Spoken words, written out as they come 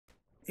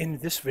In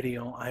this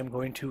video, I'm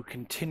going to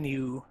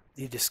continue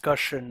the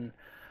discussion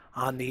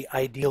on the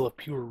ideal of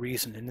pure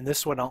reason. And in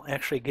this one, I'll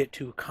actually get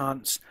to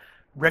Kant's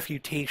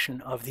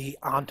refutation of the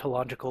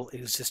ontological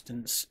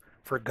existence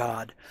for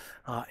God.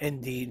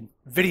 In the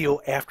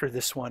video after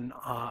this one,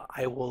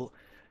 I will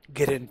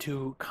get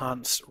into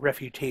Kant's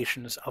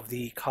refutations of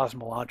the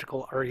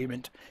cosmological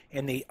argument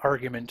and the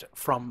argument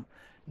from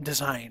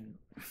design.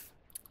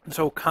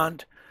 So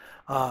Kant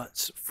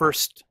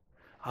first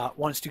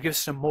wants to give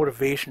some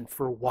motivation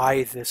for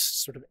why this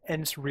sort of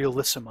ens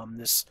realissimum,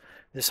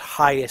 this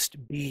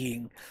highest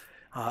being,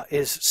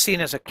 is seen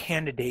as a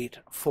candidate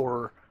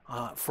for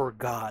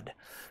God.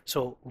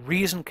 So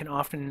reason can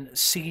often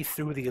see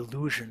through the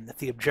illusion that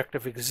the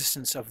objective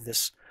existence of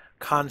this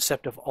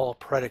concept of all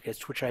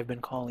predicates, which I've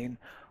been calling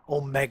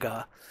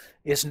omega,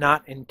 is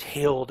not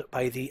entailed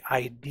by the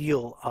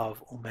ideal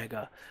of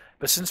omega.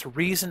 But since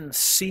reason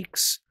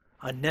seeks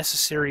a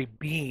necessary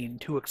being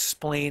to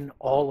explain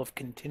all of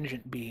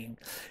contingent being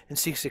and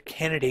seeks a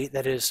candidate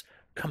that is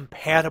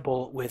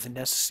compatible with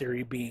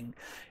necessary being,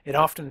 it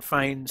often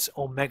finds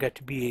omega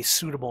to be a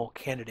suitable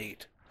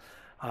candidate.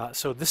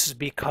 So this is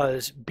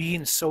because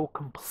being so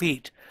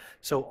complete,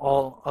 so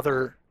all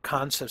other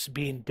concepts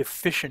being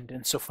deficient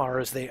insofar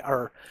as they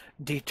are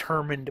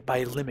determined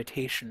by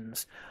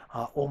limitations,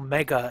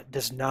 omega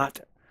does not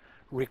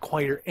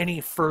require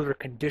any further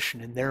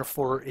condition and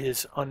therefore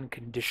is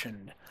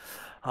unconditioned.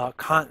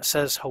 Kant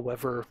says,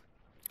 however,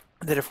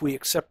 that if we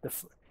accept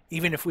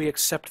even if we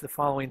accept the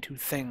following two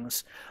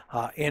things,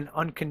 an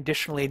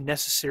unconditionally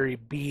necessary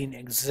being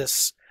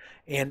exists,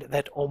 and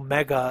that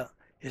omega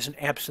is an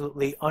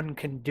absolutely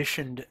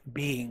unconditioned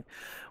being,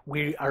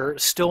 we are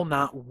still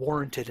not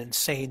warranted in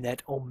saying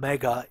that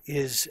omega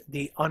is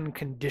the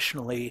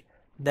unconditionally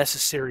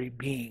necessary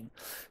being,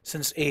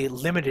 since a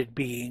limited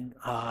being,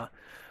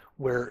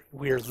 where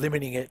we're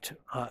limiting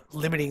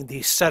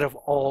the set of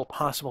all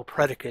possible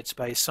predicates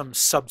by some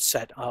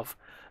subset of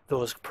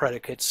those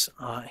predicates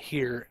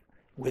here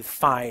with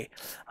phi,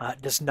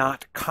 does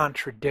not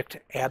contradict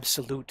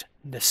absolute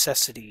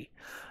necessity.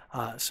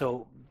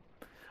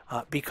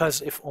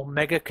 Because if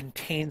omega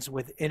contains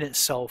within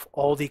itself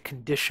all the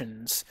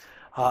conditions,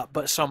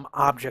 but some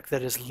object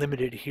that is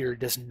limited here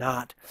does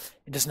not,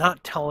 it does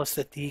not tell us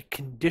that the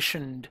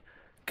conditioned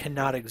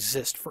cannot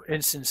exist. For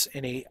instance,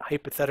 in a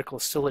hypothetical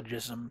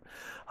syllogism,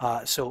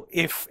 so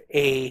if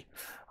A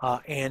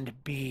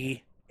and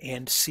B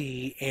and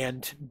C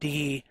and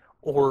D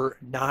or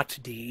not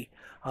D,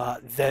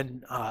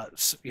 then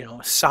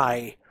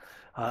psi,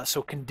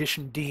 so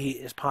condition D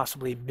is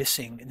possibly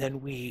missing, and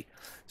then we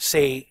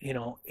say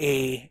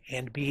A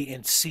and B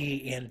and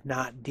C and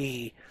not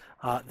D,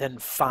 then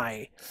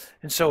phi.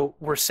 And so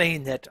we're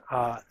saying that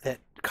that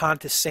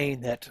Kant is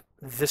saying that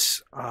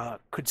this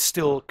could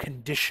still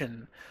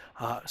condition,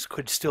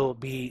 could still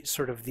be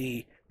sort of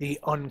the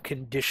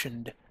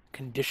unconditioned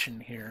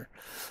condition here.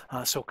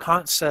 So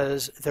Kant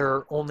says there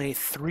are only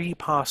three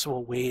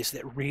possible ways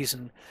that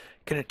reason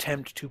can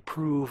attempt to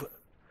prove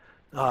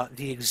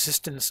the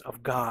existence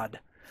of God,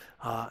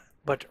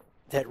 but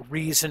that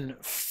reason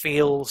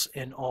fails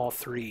in all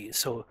three.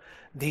 So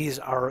these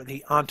are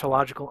the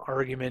ontological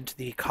argument,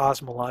 the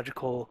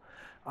cosmological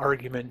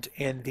argument,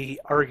 and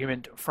the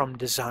argument from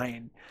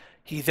design.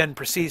 He then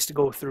proceeds to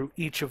go through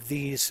each of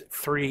these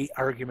three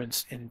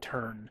arguments in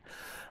turn.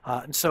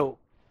 And so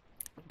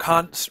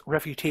Kant's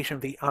refutation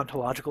of the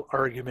ontological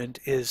argument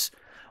is,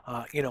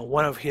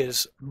 one of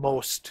his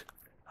most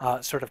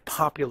sort of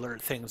popular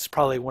things,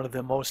 probably one of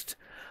the most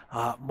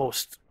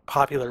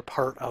popular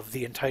part of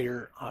the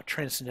entire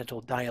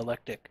transcendental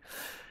dialectic.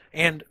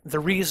 And the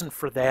reason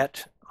for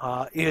that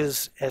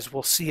is, as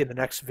we'll see in the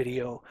next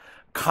video,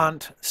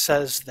 Kant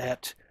says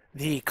that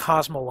the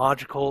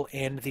cosmological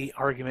and the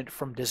argument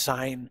from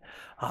design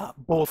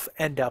both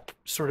end up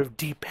sort of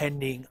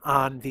depending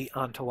on the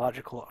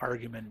ontological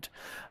argument.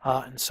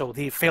 And so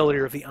the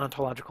failure of the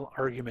ontological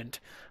argument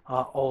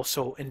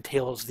also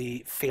entails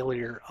the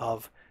failure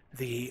of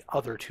the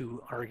other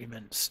two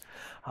arguments.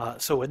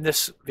 So in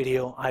this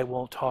video, I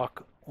will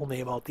talk only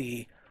about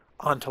the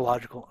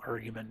ontological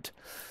argument.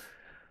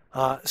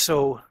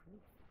 So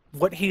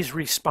what he's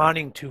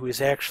responding to is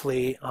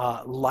actually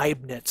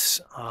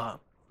Leibniz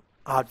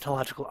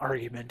ontological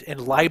argument,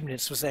 and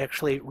Leibniz was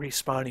actually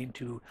responding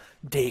to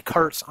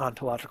Descartes'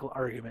 ontological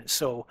argument.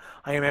 So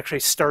I am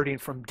actually starting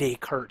from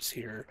Descartes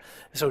here.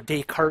 So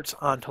Descartes'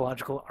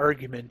 ontological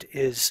argument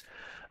is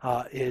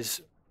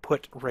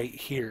put right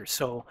here.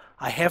 So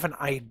I have an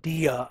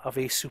idea of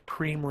a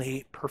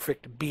supremely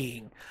perfect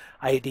being,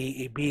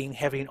 i.e. a being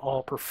having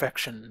all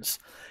perfections.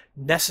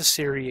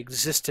 Necessary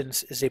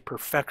existence is a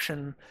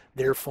perfection,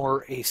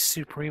 therefore a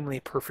supremely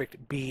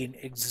perfect being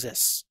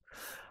exists.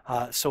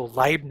 So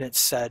Leibniz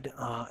said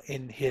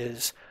in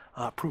his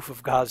proof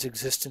of God's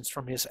existence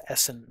from his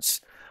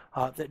essence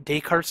that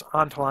Descartes'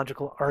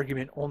 ontological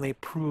argument only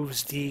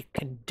proves the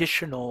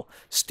conditional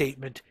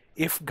statement,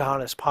 if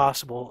God is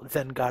possible,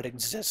 then God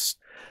exists,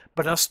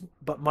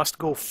 but must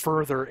go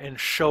further and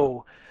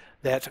show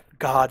that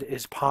God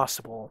is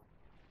possible.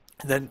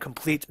 and then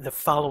complete the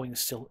following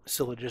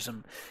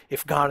syllogism.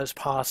 If God is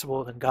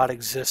possible, then God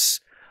exists.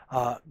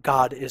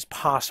 God is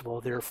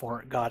possible,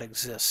 therefore God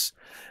exists.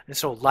 And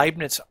so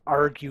Leibniz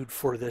argued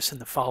for this in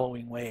the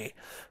following way.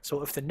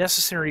 So if the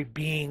necessary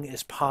being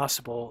is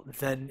possible,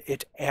 then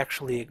it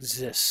actually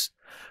exists.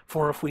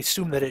 For if we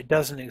assume that it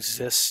doesn't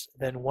exist,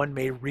 then one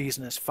may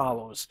reason as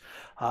follows.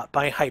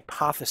 By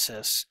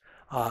hypothesis,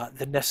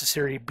 the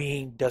necessary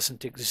being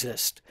doesn't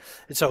exist.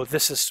 And so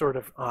this is sort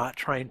of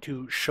trying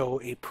to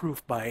show a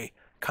proof by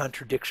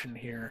contradiction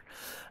here.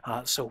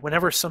 So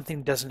whenever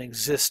something doesn't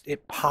exist,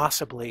 it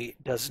possibly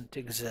doesn't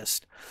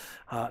exist.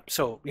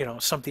 So,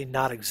 something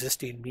not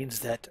existing means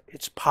that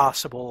it's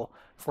possible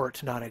for it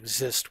to not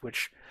exist,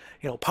 which,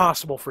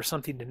 possible for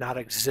something to not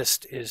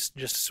exist is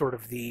just sort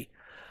of the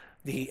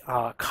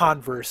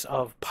converse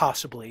of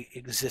possibly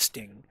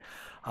existing.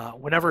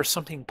 Whenever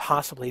something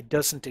possibly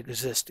doesn't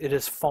exist, it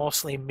is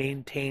falsely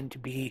maintained to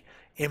be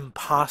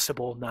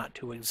impossible not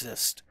to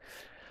exist.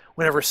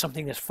 Whenever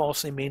something is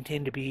falsely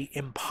maintained to be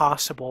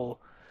impossible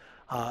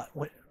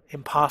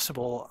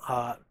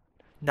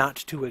not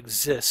to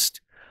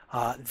exist,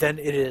 then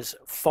it is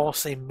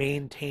falsely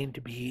maintained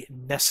to be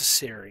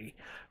necessary,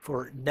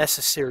 for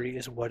necessary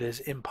is what is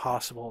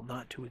impossible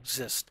not to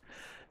exist.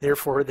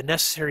 Therefore, the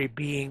necessary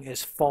being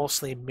is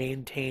falsely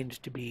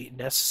maintained to be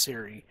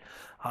necessary.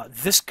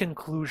 This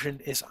conclusion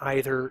is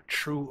either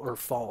true or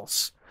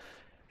false.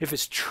 If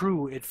it's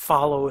true, it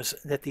follows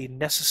that the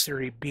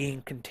necessary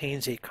being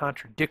contains a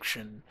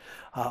contradiction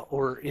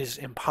or is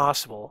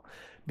impossible,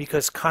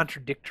 because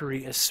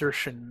contradictory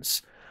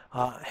assertions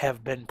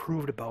have been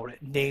proved about it,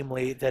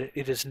 namely that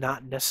it is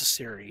not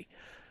necessary.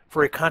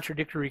 For a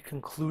contradictory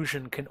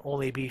conclusion can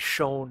only be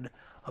shown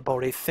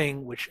about a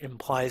thing which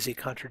implies a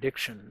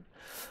contradiction.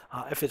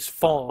 If it's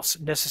false,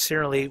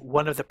 necessarily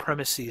one of the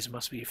premises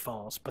must be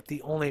false, but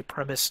the only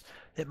premise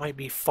that might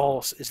be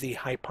false is the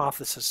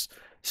hypothesis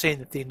saying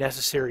that the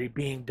necessary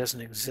being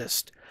doesn't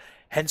exist.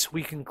 Hence,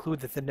 we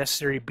conclude that the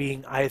necessary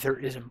being either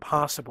is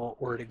impossible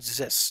or it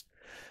exists.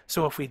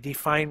 So if we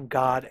define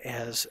God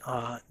as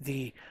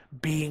the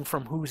being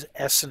from whose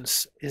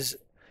essence is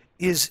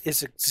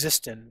its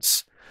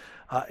existence,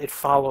 it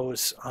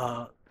follows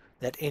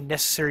that a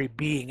necessary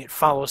being, it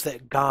follows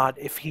that God,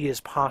 if he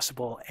is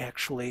possible,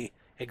 actually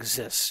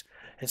exists.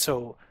 And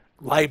so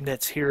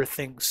Leibniz here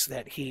thinks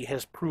that he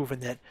has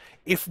proven that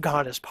if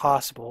God is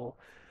possible,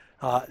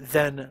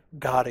 then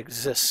God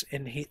exists.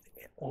 And he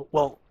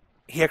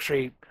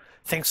actually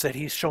thinks that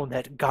he's shown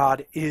that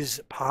God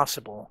is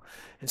possible.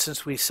 And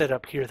since we set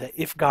up here that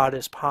if God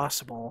is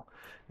possible,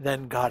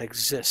 then God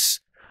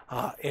exists.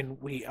 And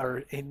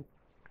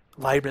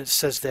Leibniz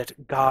says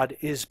that God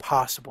is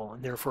possible,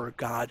 and therefore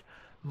God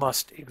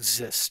must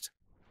exist.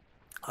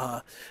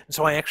 And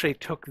so I actually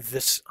took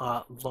this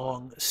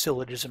long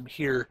syllogism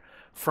here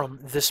from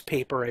this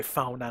paper I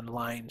found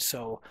online,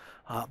 so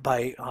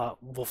by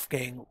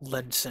Wolfgang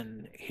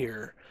Lenzen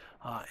here,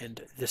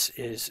 and this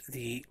is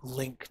the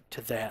link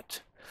to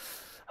that.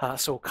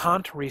 So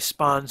Kant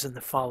responds in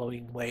the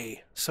following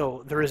way.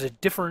 So there is a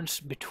difference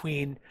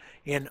between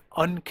an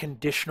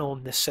unconditional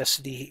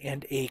necessity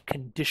and a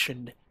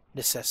conditioned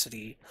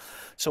necessity.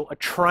 So a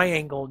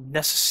triangle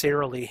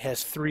necessarily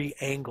has three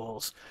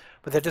angles,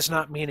 but that does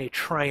not mean a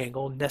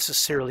triangle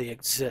necessarily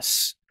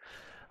exists.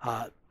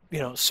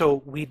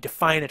 So we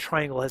define a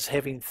triangle as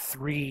having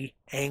three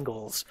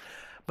angles,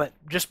 but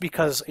just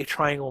because a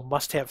triangle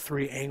must have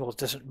three angles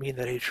doesn't mean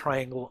that a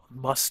triangle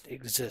must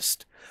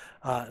exist.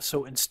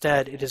 So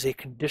instead, it is a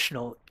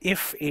conditional.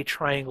 If a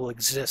triangle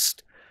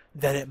exists,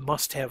 then it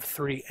must have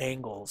three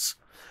angles.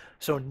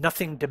 So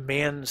nothing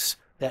demands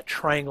that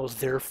triangles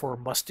therefore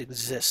must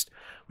exist.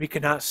 We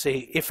cannot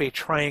say if a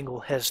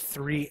triangle has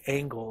three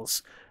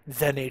angles,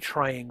 then a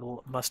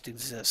triangle must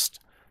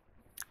exist.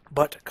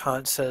 But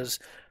Kant says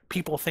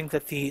people think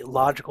that the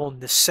logical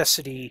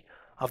necessity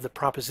of the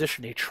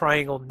proposition, a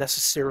triangle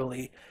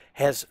necessarily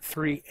has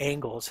three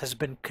angles, has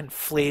been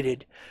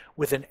conflated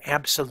with an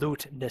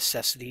absolute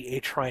necessity, a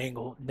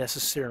triangle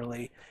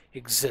necessarily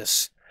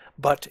exists.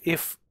 But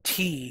if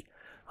T,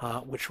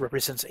 which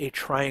represents a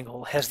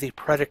triangle, has the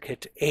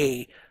predicate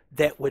A,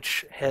 that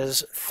which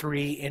has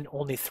three and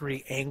only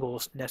three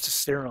angles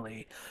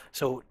necessarily,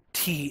 so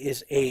T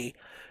is A,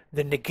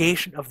 the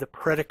negation of the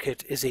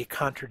predicate is a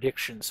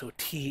contradiction, so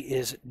T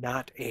is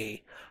not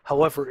A.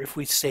 However, if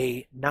we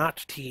say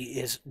not T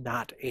is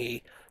not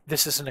A,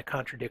 this isn't a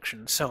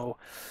contradiction. So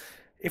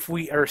if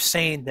we are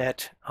saying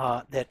that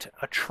that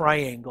a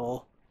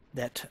triangle,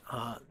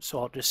 so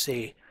I'll just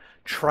say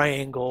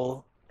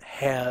triangle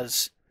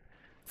has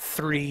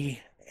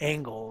three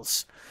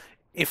angles.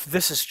 If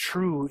this is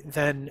true,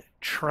 then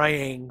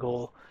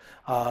triangle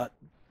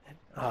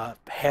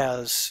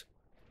has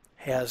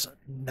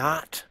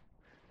not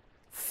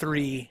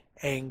three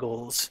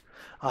angles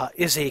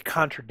is a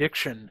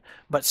contradiction,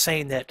 but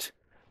saying that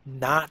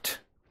not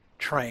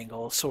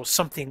triangle, so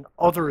something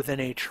other than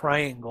a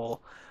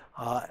triangle,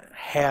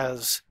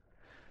 has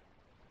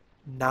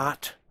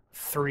not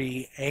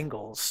three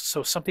angles.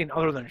 So something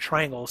other than a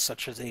triangle,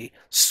 such as a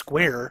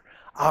square,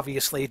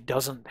 obviously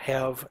doesn't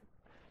have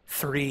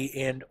three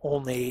and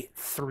only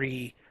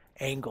three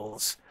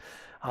angles.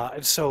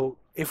 And so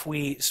if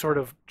we sort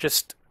of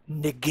just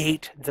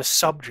negate the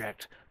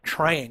subject,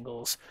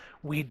 triangles,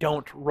 we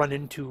don't run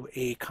into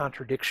a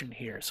contradiction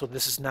here. So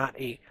this is not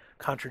a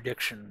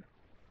contradiction.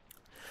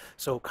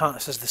 So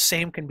Kant says the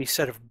same can be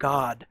said of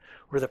God,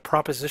 where the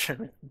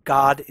proposition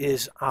God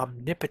is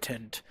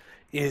omnipotent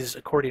is,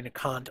 according to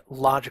Kant,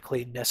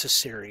 logically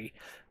necessary.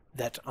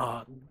 That,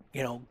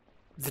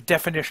 the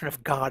definition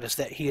of God is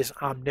that he is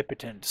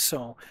omnipotent.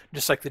 So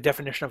just like the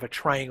definition of a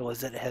triangle is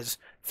that it has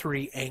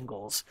three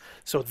angles.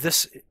 So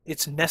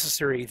it's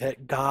necessary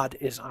that God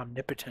is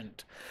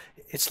omnipotent.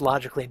 It's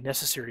logically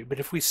necessary. But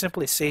if we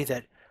simply say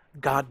that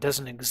God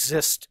doesn't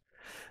exist,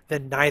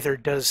 then neither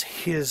does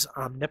his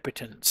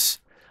omnipotence,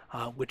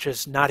 which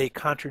is not a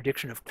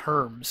contradiction of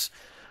terms.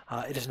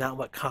 It is not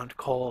what Kant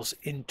calls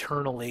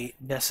internally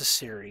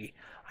necessary,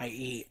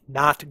 i.e.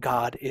 not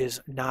God is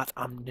not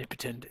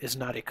omnipotent, is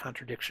not a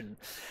contradiction.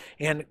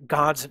 And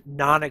God's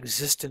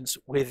non-existence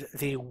with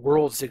the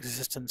world's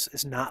existence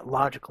is not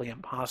logically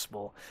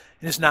impossible.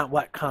 It is not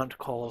what Kant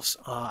calls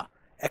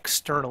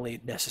externally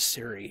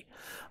necessary.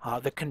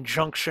 The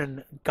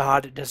conjunction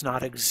God does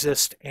not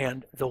exist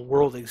and the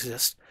world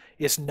exists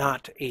is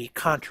not a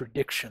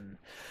contradiction.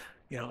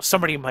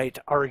 Somebody might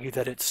argue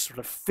that it's sort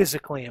of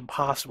physically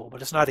impossible,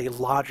 but it's not a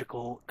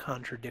logical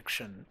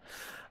contradiction.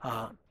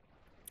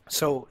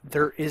 So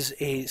there is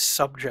a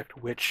subject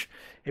which,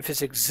 if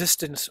its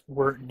existence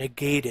were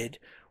negated,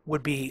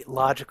 would be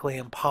logically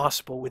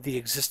impossible with the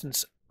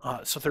existence.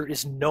 So there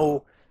is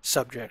no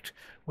subject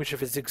which,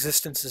 if its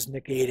existence is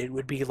negated,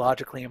 would be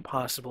logically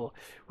impossible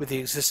with the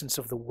existence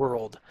of the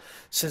world,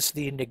 since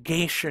the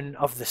negation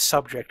of the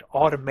subject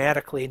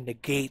automatically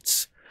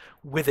negates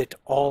with it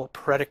all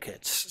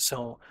predicates.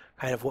 So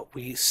kind of what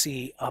we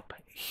see up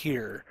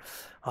here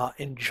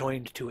and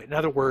joined to it. In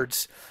other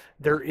words,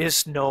 there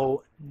is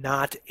no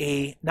not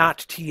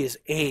T is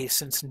A,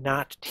 since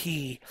not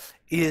T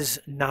is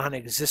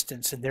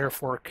non-existence and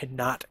therefore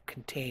cannot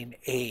contain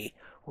A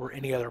or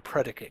any other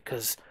predicate,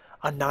 because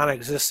a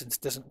non-existence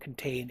doesn't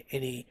contain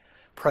any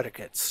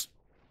predicates.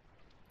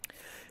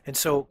 And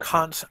so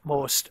Kant's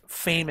most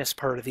famous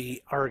part of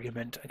the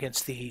argument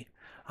against the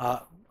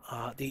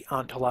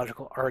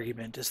ontological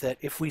argument is that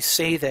if we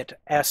say that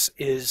S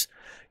is,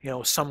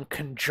 some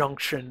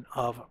conjunction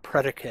of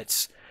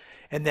predicates,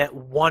 and that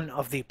one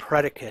of the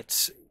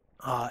predicates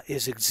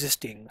is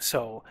existing,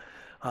 so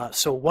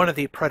one of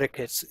the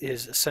predicates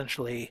is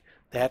essentially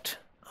that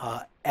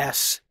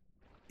S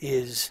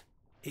is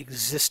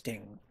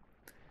existing,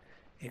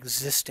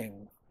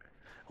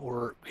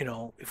 or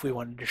if we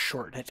wanted to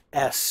shorten it,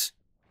 S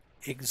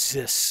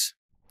exists.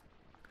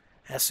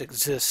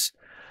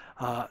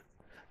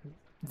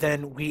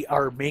 Then we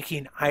are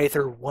making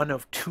either one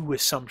of two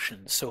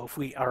assumptions. So if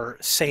we are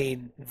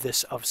saying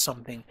this of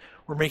something,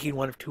 we're making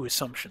one of two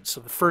assumptions.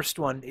 So the first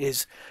one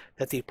is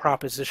that the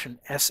proposition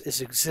S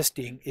is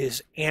existing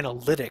is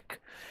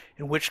analytic,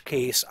 in which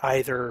case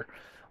either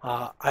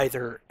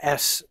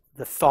S,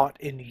 the thought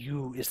in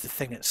you, is the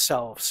thing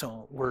itself.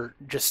 So we're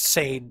just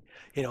saying,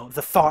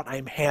 the thought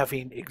I'm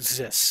having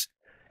exists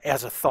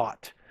as a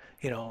thought,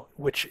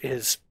 which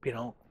is,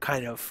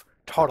 kind of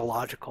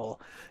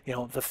tautological.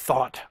 The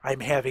thought I'm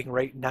having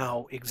right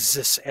now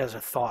exists as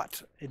a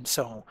thought. And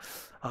so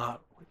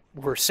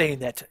we're saying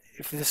that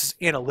if this is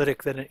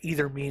analytic, then it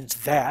either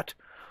means that,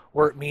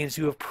 or it means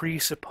you have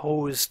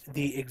presupposed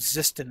the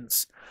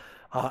existence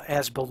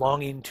as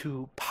belonging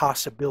to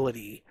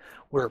possibility,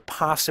 where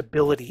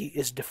possibility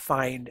is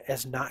defined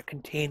as not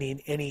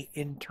containing any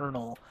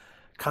internal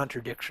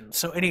contradiction.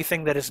 So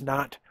anything that is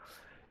not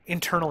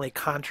internally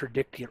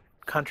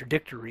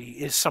contradictory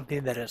is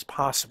something that is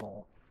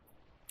possible.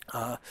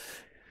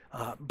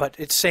 But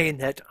it's saying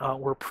that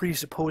we're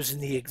presupposing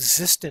the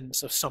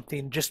existence of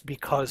something just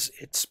because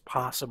it's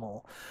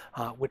possible,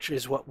 which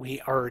is what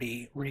we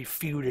already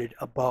refuted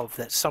above,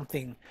 that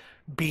something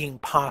being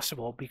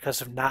possible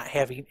because of not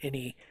having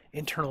any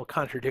internal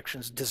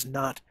contradictions does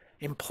not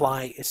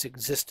imply its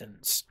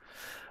existence.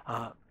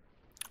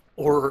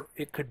 Or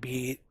it could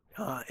be,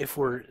 if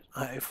we're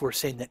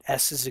saying that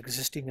S is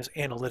existing as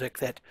analytic,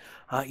 that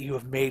you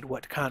have made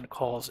what Kant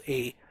calls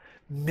a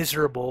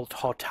miserable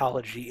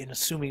tautology in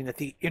assuming that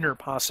the inner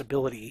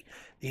possibility,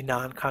 the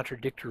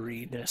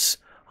non-contradictoriness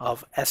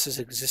of S is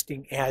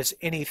existing as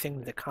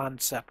anything the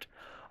concept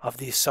of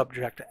the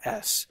subject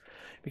S.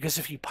 Because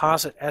if you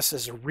posit S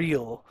as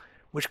real,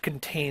 which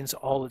contains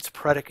all its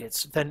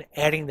predicates, then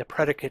adding the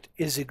predicate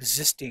is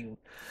existing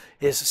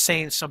is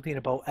saying something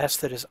about S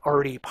that is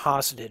already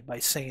posited by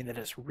saying that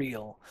it's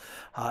real.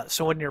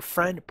 So when your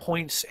friend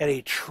points at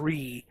a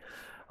tree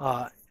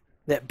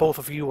that both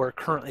of you are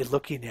currently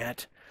looking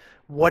at,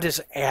 what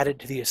is added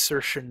to the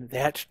assertion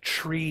that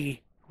tree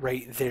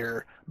right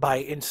there by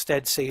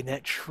instead saying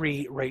that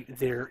tree right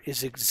there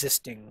is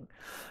existing?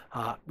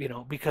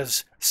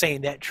 Because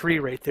saying that tree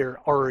right there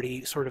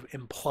already sort of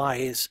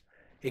implies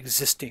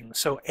existing.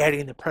 So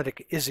adding the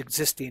predicate is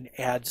existing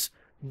adds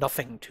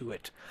nothing to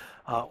it.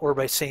 Or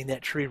by saying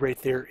that tree right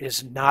there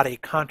is not a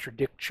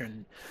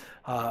contradiction,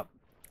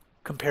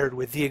 compared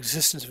with the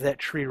existence of that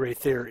tree right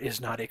there is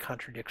not a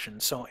contradiction.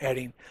 So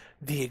adding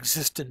the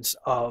existence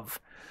of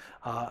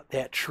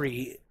that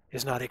tree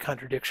is not a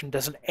contradiction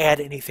doesn't add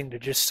anything to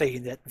just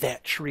saying that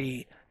that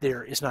tree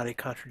there is not a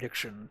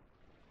contradiction.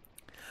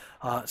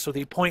 So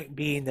the point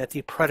being that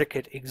the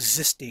predicate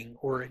existing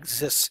or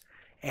exists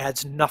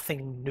adds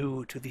nothing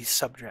new to the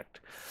subject.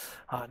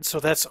 So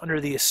that's under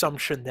the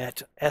assumption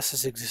that S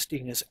is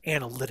existing is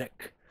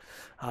analytic.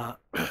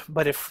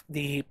 But if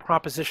the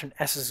proposition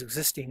S is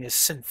existing is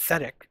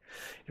synthetic,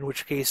 in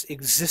which case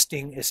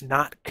existing is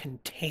not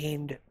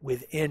contained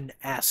within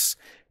S,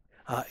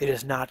 it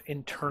is not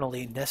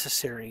internally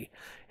necessary,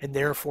 and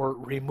therefore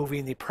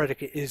removing the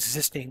predicate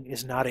existing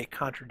is not a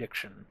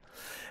contradiction.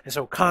 And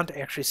so Kant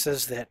actually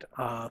says that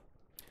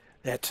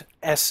that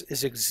S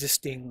is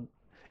existing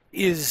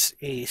is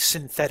a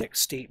synthetic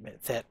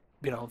statement, that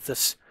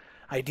this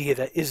idea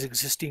that is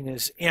existing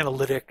is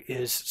analytic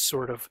is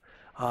sort of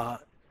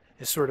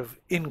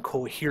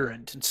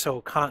incoherent. And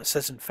so Kant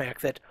says, in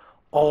fact, that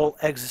all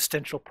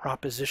existential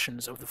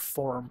propositions of the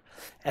form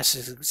S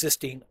is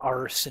existing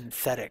are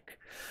synthetic.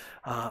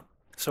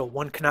 So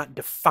one cannot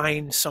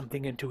define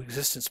something into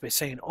existence by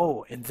saying,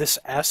 oh, and this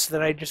S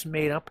that I just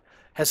made up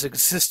has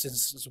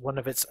existence as one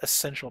of its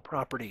essential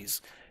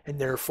properties, and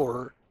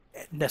therefore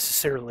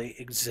necessarily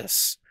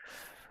exists.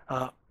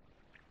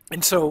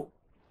 And so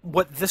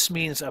what this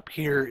means up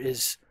here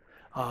is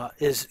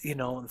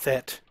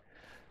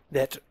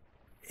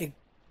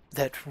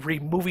that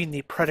removing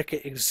the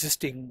predicate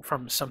existing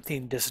from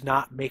something does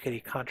not make it a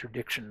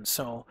contradiction.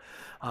 So,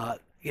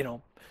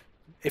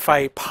 if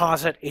I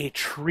posit a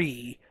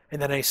tree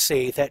and then I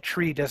say that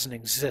tree doesn't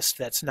exist,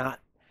 that's not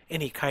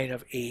any kind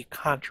of a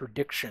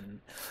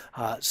contradiction.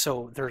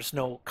 So there's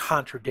no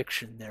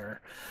contradiction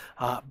there.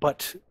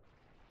 But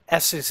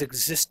S is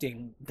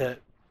existing,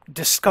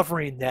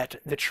 discovering that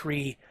the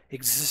tree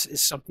exists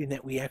is something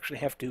that we actually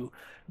have to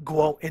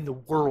go out in the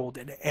world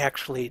and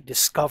actually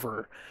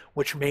discover,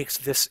 which makes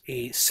this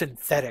a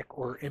synthetic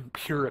or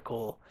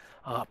empirical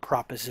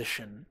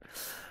proposition.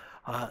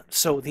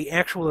 So the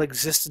actual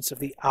existence of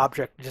the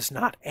object does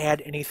not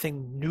add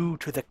anything new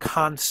to the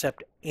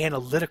concept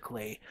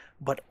analytically,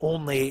 but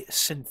only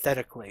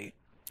synthetically.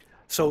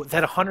 So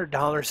that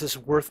 $100 is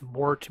worth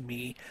more to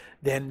me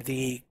than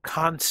the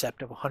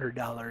concept of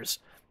 $100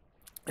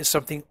 is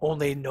something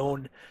only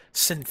known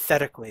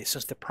synthetically,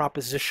 since the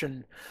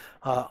proposition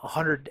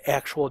 100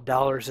 actual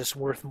dollars is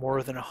worth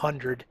more than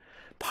 100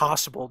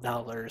 possible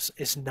dollars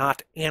is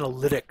not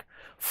analytic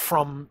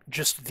from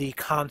just the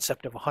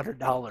concept of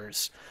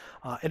 $100.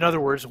 In other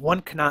words,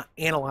 one cannot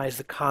analyze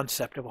the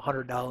concept of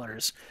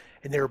 $100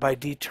 and thereby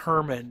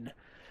determine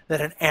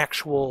that an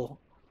actual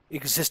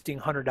existing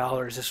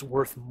 $100 is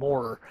worth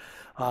more.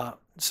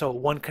 So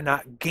one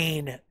cannot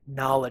gain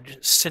knowledge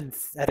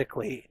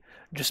synthetically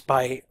just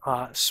by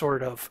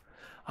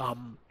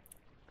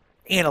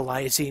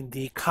analyzing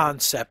the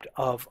concept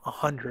of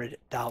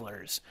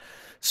 $100.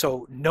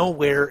 So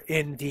nowhere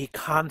in the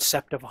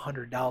concept of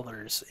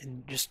 $100,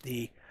 in just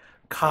the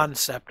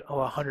concept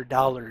of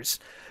 $100,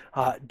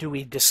 do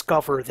we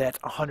discover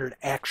that 100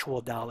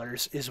 actual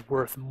dollars is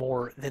worth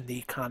more than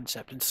the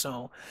concept. And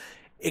so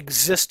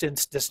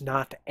existence does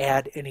not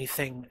add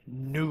anything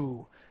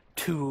new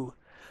to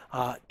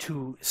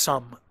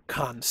some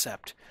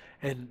concept,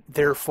 and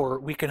therefore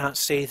we cannot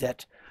say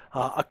that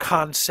a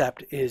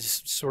concept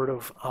is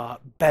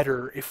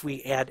better if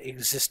we add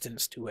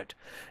existence to it.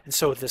 And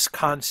so this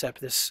concept,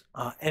 this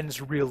ens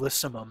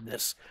realissimum,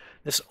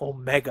 this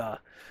omega,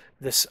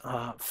 this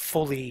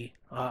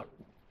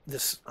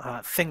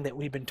thing that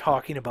we've been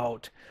talking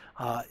about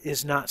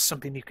is not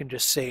something you can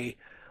just say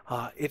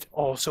it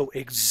also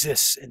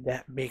exists and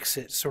that makes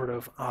it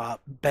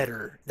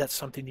better. That's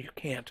something you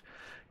can't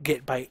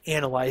get by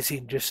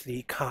analyzing just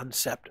the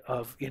concept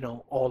of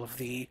all of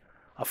the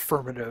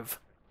affirmative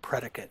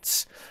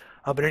predicates.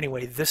 But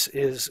anyway, this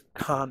is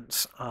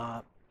Kant's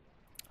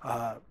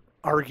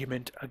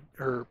argument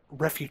or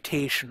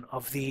refutation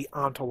of the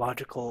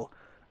ontological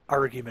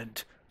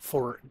argument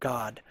for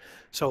God.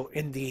 So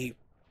in the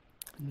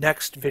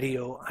next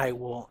video I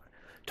will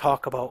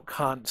talk about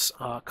Kant's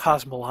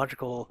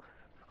cosmological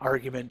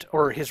argument,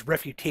 or his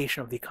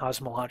refutation of the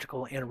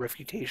cosmological and a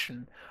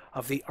refutation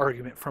of the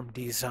argument from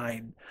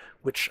design,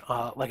 which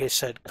like I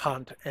said,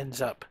 Kant ends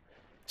up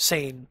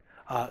saying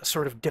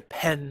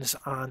depends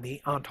on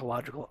the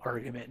ontological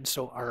argument, and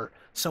so are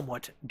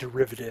somewhat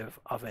derivative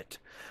of it.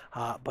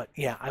 But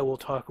yeah, I will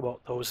talk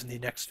about those in the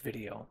next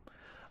video.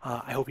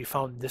 I hope you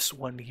found this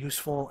one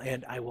useful,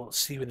 and I will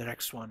see you in the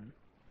next one.